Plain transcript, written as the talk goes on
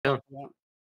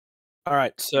All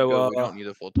right, Good, we so don't need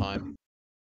a full time.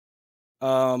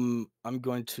 I'm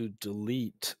going to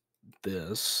delete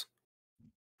this.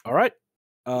 All right.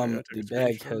 Yeah, I took The a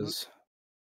bag screenshot of it. has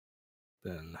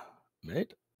been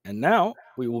made. And now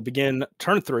we will begin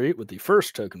turn 3 with the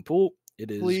first token pool.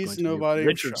 It is going Please, to be nobody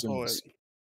shuffle Richardson's it.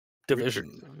 division.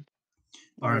 Richardson.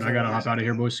 All right, I gotta hop out of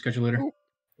here, boys. Catch you later.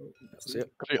 That's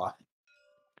it. Yeah.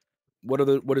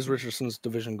 What is Richardson's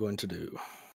division going to do?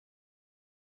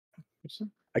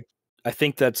 I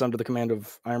think that's under the command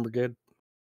of Iron Brigade.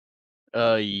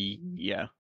 Yeah.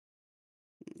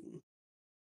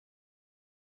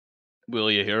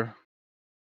 Will you here?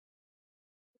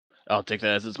 I'll take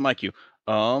that as it's my cue.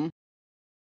 Oh,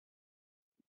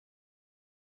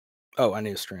 I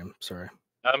need a stream. Sorry.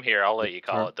 I'm here. I'll let you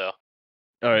call it though.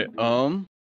 All right.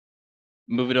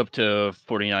 Move it up to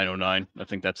 4909. I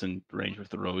think that's in range with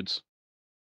the roads.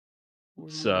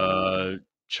 It's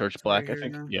Church Black, I here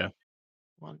think. now. Yeah.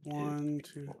 1,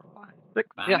 2.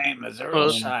 My name is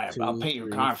Earl Shive. I'll pay your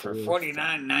car for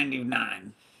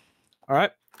 $49.99. All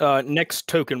right. Next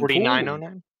token.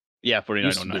 4909. Yeah,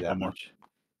 Used to be 4909. that One more. much.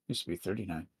 Used to be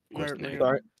 39.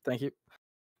 All right. Thank you.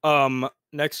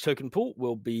 Next token pool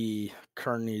will be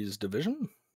Kearney's division,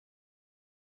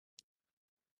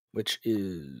 which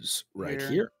is right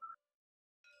here.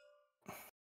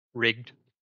 Rigged.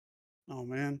 Oh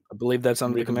man. I believe that's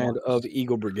under the command of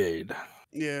Eagle Brigade.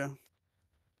 Yeah.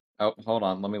 Oh, hold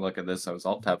on. Let me look at this. I was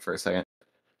alt tab for a second.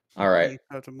 All right.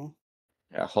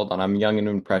 Yeah, hold on. I'm young and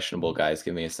impressionable, guys.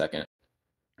 Give me a second.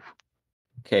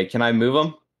 Okay, can I move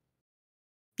them?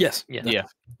 Yes. Yeah.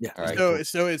 All right.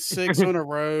 So it's 6 on a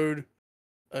road,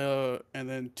 and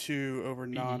then 2 over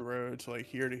non-road. So like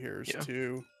here to here is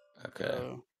 2.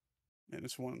 Okay. And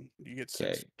it's 1. You get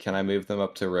 6. Okay. Can I move them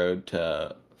up to road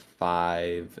to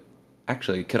 5?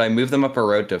 Actually, could I move them up a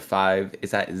road to 5?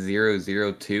 Is that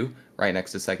 002? Right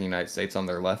next to Second United States on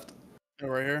their left? Oh,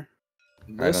 right here?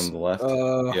 Right on the left?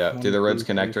 Yeah. Do the roads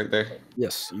connect right there?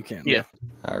 Yes, you can. Yeah.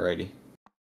 Alrighty.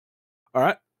 All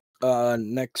right.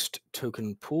 Next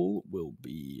token pool will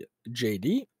be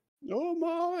JD. Oh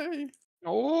my.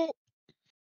 Oh.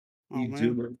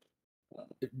 Man.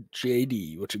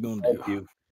 JD, what you gonna do? Thank you.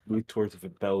 Move towards the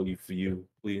fidelity for you,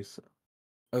 please.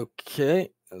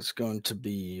 Okay, it's going to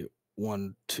be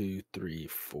 1, 2, 3,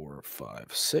 4, 5,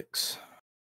 6.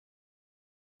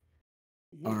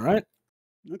 All right.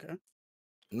 Okay.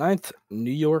 9th,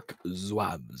 New York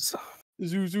Zouaves.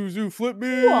 Zoo, flip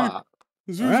me.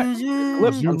 Zoo.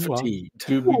 Flip unfatigued.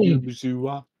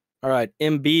 All right,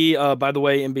 MB. By the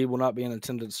way, MB will not be in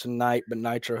attendance tonight, but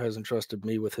Nitro has entrusted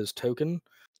me with his token.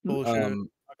 Bullshit.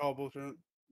 I call bullshit.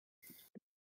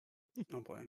 I'm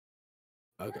playing.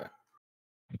 Okay.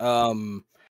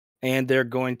 And they're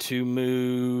going to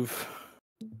move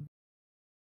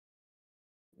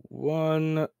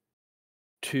 1,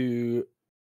 2,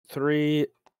 3,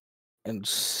 and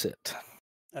sit.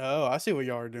 Oh, I see what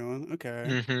y'all are doing.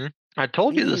 Okay. I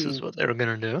told you this is what they were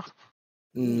gonna do.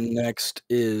 Next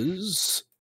is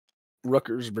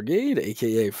Rutgers Brigade,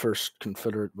 aka 1st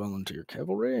Confederate Volunteer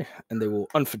Cavalry, and they will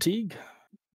unfatigue.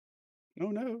 Oh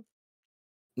no.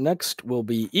 Next will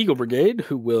be Eagle Brigade,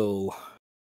 who will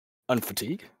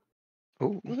unfatigue.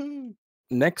 Oh.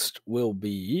 Next will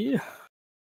be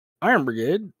Iron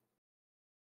Brigade,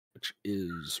 which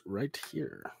is right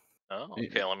here. Oh,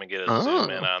 okay. Let me get a zoom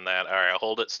in on that. All right,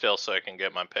 hold it still so I can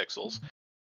get my pixels.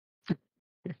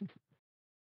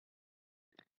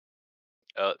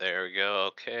 Oh, there we go.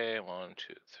 Okay, 1,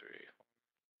 2,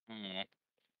 3.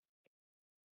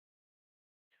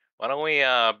 Why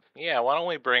don't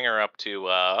we bring her up to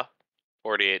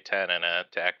 4810 and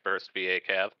attack first VA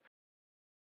Cav?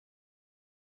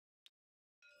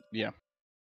 Yeah.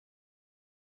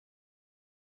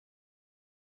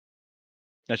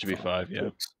 That should be 5,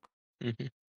 yeah.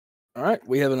 All right,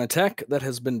 we have an attack that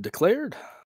has been declared.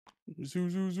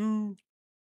 Zoo.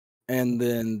 And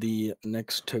then the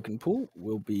next token pool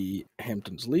will be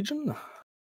Hampton's Legion,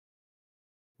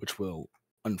 which will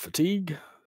unfatigue.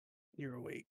 You're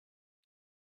awake.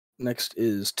 Next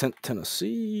is 10th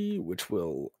Tennessee, which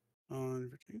will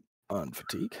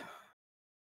unfatigue.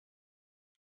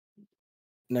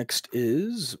 Next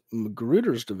is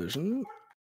Magruder's division.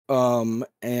 And what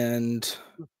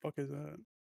the fuck is that?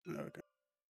 Okay.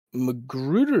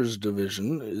 Magruder's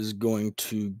division is going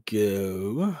to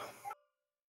go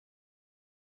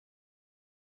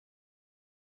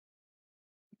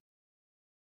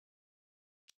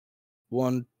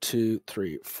 1, 2,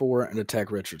 3, 4 and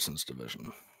attack Richardson's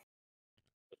division.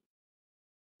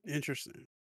 Interesting.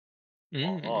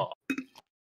 Oh.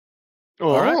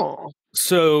 All right.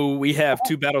 So we have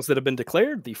 2 battles that have been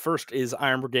declared. The first is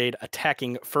Iron Brigade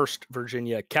attacking 1st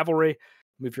Virginia Cavalry.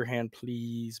 Move your hand,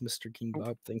 please, Mr. King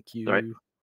Bob. Thank you. Right.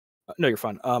 No, you're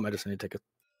fine. I just need to take a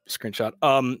screenshot.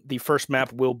 The first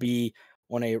map will be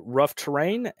on a rough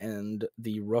terrain, and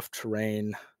the rough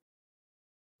terrain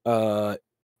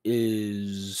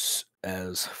is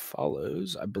as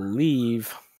follows. I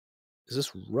believe. Is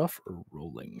this rough or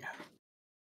rolling?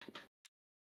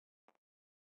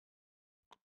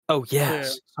 Oh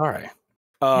yes. Sorry.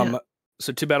 So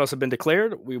 2 battles have been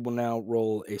declared. We will now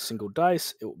roll a single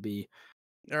dice. It will be.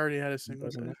 I already had a single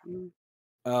dice.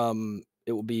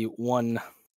 It will be 1.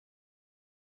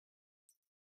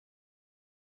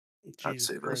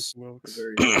 Jesus Christ, Wilkes.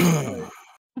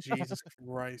 Jesus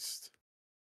Christ.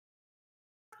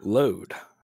 Load.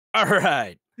 All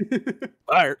right.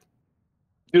 Fire.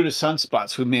 Due to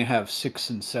sunspots, we may have 6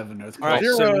 and 7 earthquakes. All right.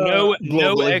 So no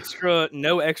globally.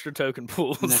 extra token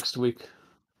pools Next week.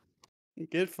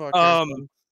 Get fucked. All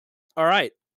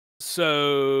right.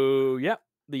 So yeah,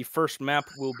 the first map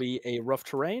will be a rough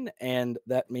terrain, and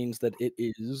that means that it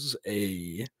is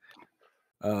a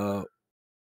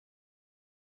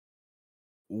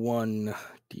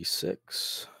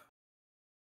 1d6.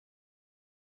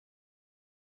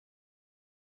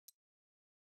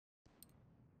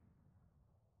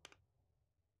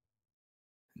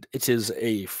 It is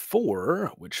a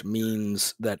 4, which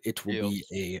means that it will be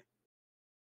a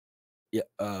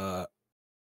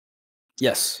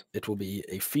yes, it will be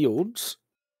a fields.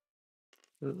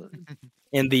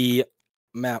 And the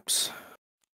maps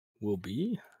will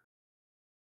be.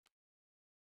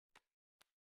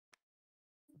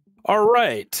 All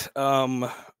right.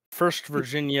 1st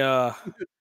Virginia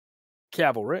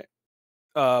Cavalry.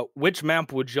 Which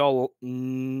map would y'all?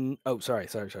 Oh, sorry.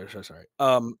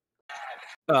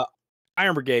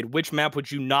 Iron Brigade. Which map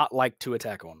would you not like to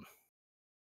attack on?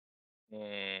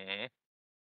 Mm.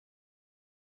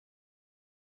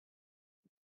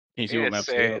 Can you see what maps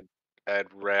they have?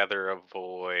 I'd rather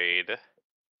avoid.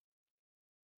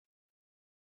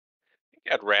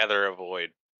 I'd rather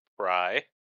avoid Pry.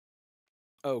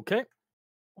 Okay.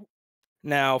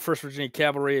 Now, 1st Virginia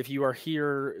Cavalry, if you are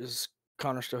here, is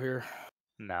Connor still here?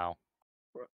 No.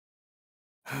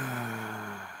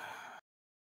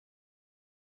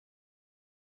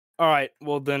 All right.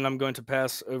 Well, then I'm going to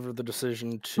pass over the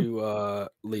decision to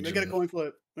Legion. Make it a coin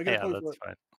flip. That's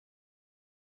fine.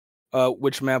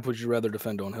 Which map would you rather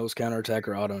defend on? Hill's counterattack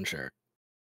or auto and share?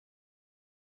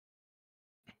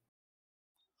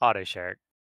 Auto share.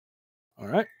 All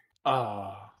right.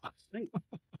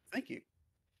 Thank you.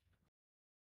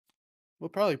 We'll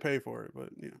probably pay for it, but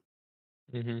yeah.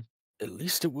 At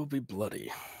least it will be bloody.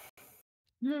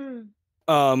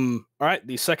 All right.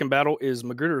 The second battle is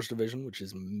Magruder's division, which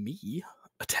is me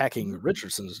attacking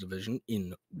Richardson's division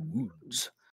in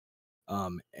woods.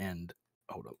 And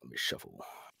hold on, let me shuffle.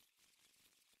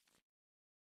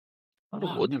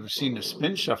 I've never seen a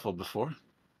spin shuffle before.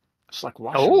 It's like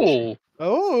washing.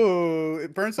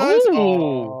 Burnsides?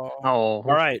 All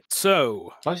right.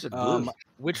 So, blue?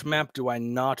 which map do I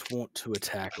not want to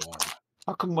attack on?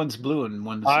 How come one's blue and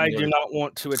one's I do not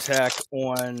want to attack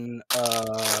on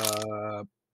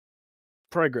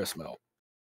Progress Mill.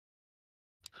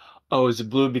 Oh, is it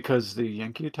blue because the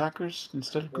Yankee attackers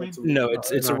instead of green? No,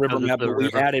 it's a river map, but we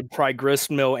river. added Progress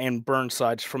Mill and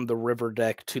Burnsides from the river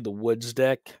deck to the woods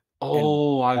deck.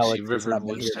 Oh, I Alex see. has River not and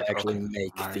been woods here to deck. actually Okay.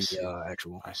 make I see. the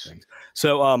actual I see. thing.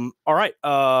 So, all right.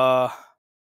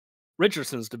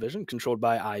 Richardson's division, controlled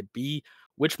by IB.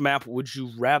 Which map would you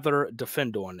rather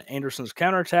defend on? Anderson's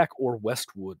counterattack or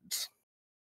Westwoods?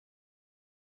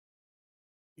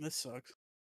 This sucks.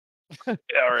 Yeah,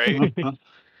 right.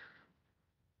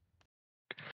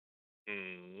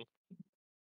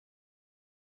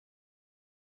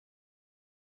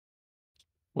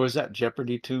 Where's that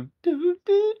Jeopardy tune?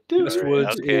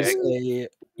 Westwoods okay. is a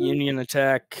Union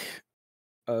attack.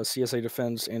 CSA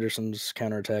defense. Anderson's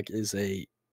counterattack is a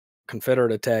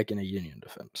Confederate attack and a Union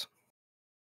defense.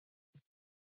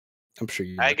 I'm sure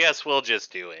you. I guess we'll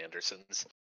just do Anderson's.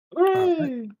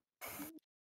 Right.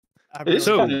 It's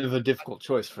kind of a difficult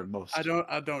choice for most. I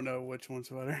don't know which one's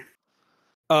better.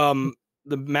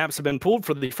 The maps have been pulled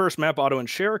for the first map, Auto and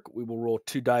Sherrick. We will roll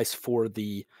 2 dice for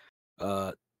the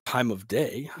time of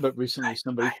day. But recently,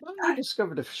 somebody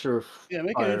discovered a sure. Yeah,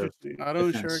 make it interesting. Auto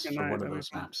and Sherrick and for night. one of those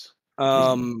maps.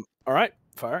 All right,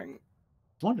 firing.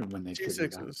 I wonder when they figured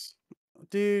it out. G6s.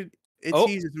 Dude, it Oh,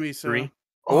 teases me so. 3.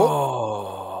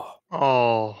 Oh.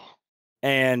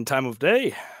 And time of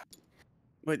day.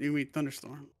 Wait, you mean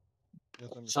thunderstorm?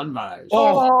 Sunrise.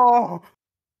 Oh,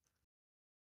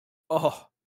 Oh,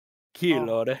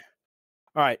 Lordy.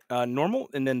 All right, normal,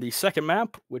 and then the second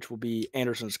map, which will be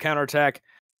Anderson's counterattack,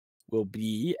 will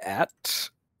be at.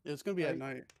 It's gonna be at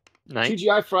night. Night.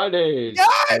 TGI Fridays. Yeah,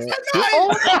 it's at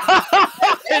night.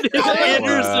 It is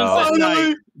Anderson's at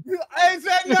night. It's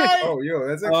at night. Oh, yo,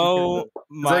 that's actually Oh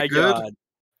my god!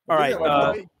 All right,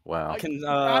 wow. can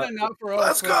Not for us.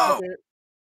 Let's go.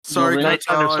 Sorry, Night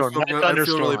Coach, I thunderstorm.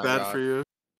 feel really bad for you.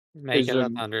 Make it a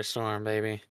thunderstorm,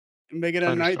 baby. Make it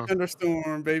a night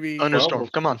thunderstorm, baby. Thunderstorm.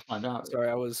 Come on. Find out. Sorry,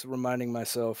 I was reminding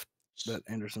myself that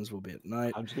Anderson's will be at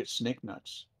night. I'll just get snake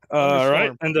nuts. All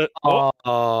right, and the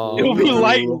Oh, it'll be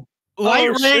light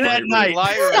rain at night.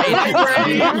 Light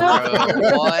rain,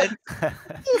 bro. What?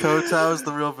 Coach, I was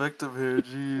the real victim here.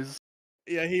 Jeez.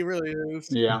 Yeah, he really is.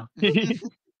 Yeah. We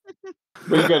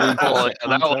got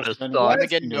That one is I'm gonna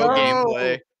get no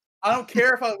gameplay. I don't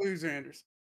care if I lose, Anderson.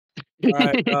 All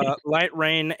right, light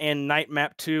rain and night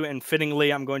map 2, and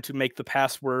fittingly, I'm going to make the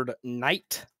password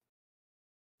night.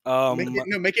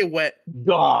 Make it wet.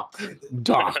 Doc.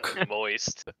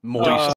 Moist. Moist.